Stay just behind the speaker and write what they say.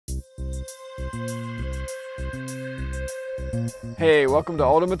Hey, welcome to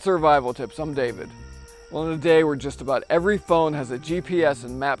Ultimate Survival Tips. I'm David. Well, in a day where just about every phone has a GPS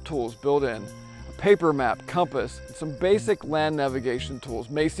and map tools built in, a paper map, compass, and some basic land navigation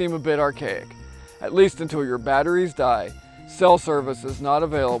tools may seem a bit archaic, at least until your batteries die, cell service is not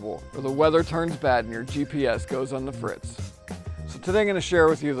available, or the weather turns bad and your GPS goes on the fritz. So today I'm going to share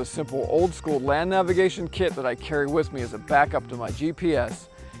with you the simple old-school land navigation kit that I carry with me as a backup to my GPS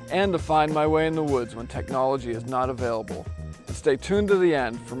and to find my way in the woods when technology is not available. And stay tuned to the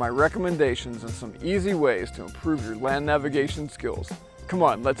end for my recommendations and some easy ways to improve your land navigation skills. Come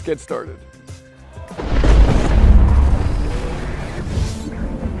on, let's get started.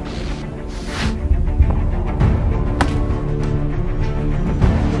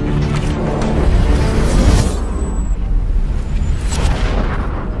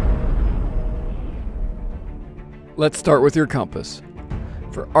 Let's start with your compass.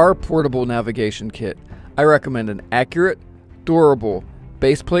 For our portable navigation kit, I recommend an accurate, durable,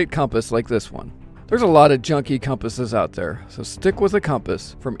 baseplate compass like this one. There's a lot of junky compasses out there, so stick with a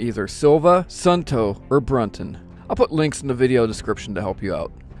compass from either Silva, Sunto, or Brunton. I'll put links in the video description to help you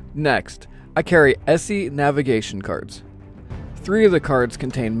out. Next, I carry SE navigation cards. 3 of the cards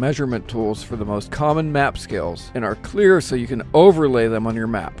contain measurement tools for the most common map scales and are clear so you can overlay them on your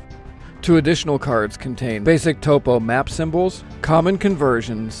map. 2 additional cards contain basic topo map symbols, common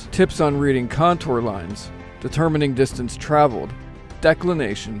conversions, tips on reading contour lines, determining distance traveled,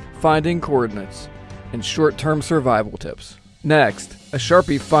 declination, finding coordinates, and short-term survival tips. Next, a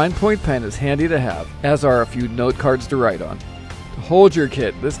Sharpie fine point pen is handy to have, as are a few note cards to write on. To hold your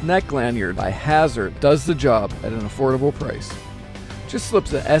kit, this neck lanyard by Hazard does the job at an affordable price. Just slip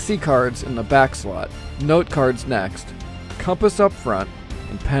the SE cards in the back slot, note cards next, compass up front,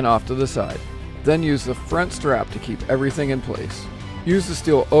 and pen off to the side. Then use the front strap to keep everything in place. Use the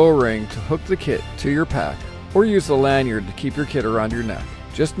steel O-ring to hook the kit to your pack, or use the lanyard to keep your kit around your neck.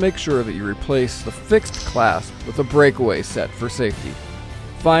 Just make sure that you replace the fixed clasp with a breakaway set for safety.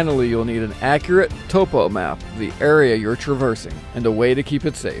 Finally, you'll need an accurate topo map of the area you're traversing and a way to keep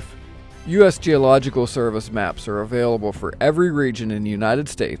it safe. U.S. Geological Service maps are available for every region in the United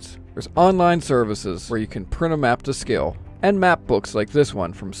States. There's online services where you can print a map to scale, and map books like this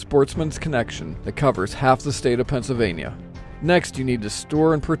one from Sportsman's Connection that covers half the state of Pennsylvania. Next, you need to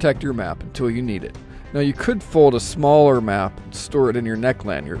store and protect your map until you need it. Now, you could fold a smaller map and store it in your neck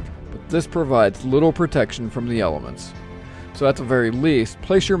lanyard, but this provides little protection from the elements. So at the very least,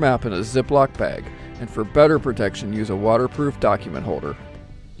 place your map in a Ziploc bag, and for better protection, use a waterproof document holder.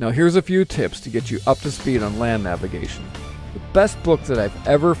 Now here's a few tips to get you up to speed on land navigation. The best book that I've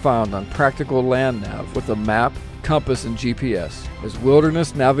ever found on practical land nav with a map, compass, and GPS is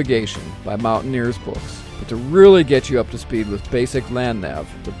Wilderness Navigation by Mountaineers Books. But to really get you up to speed with basic land nav,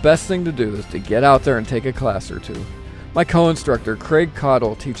 the best thing to do is to get out there and take a class or two. My co-instructor Craig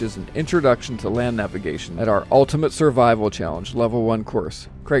Cottle teaches an introduction to land navigation at our Ultimate Survival Challenge Level 1 course.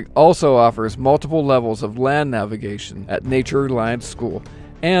 Craig also offers multiple levels of land navigation at Nature Alliance School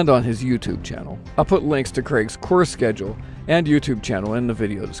and on his YouTube channel. I'll put links to Craig's course schedule and YouTube channel in the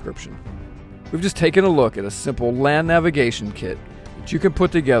video description. We've just taken a look at a simple land navigation kit that you can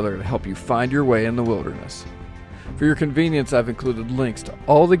put together to help you find your way in the wilderness. For your convenience, I've included links to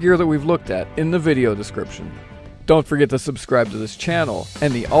all the gear that we've looked at in the video description. Don't forget to subscribe to this channel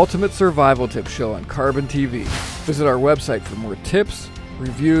and the Ultimate Survival Tips show on Carbon TV. Visit our website for more tips,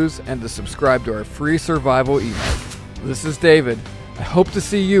 reviews, and to subscribe to our free survival email. This is David. I hope to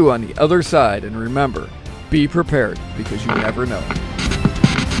see you on the other side, and remember, be prepared because you never know.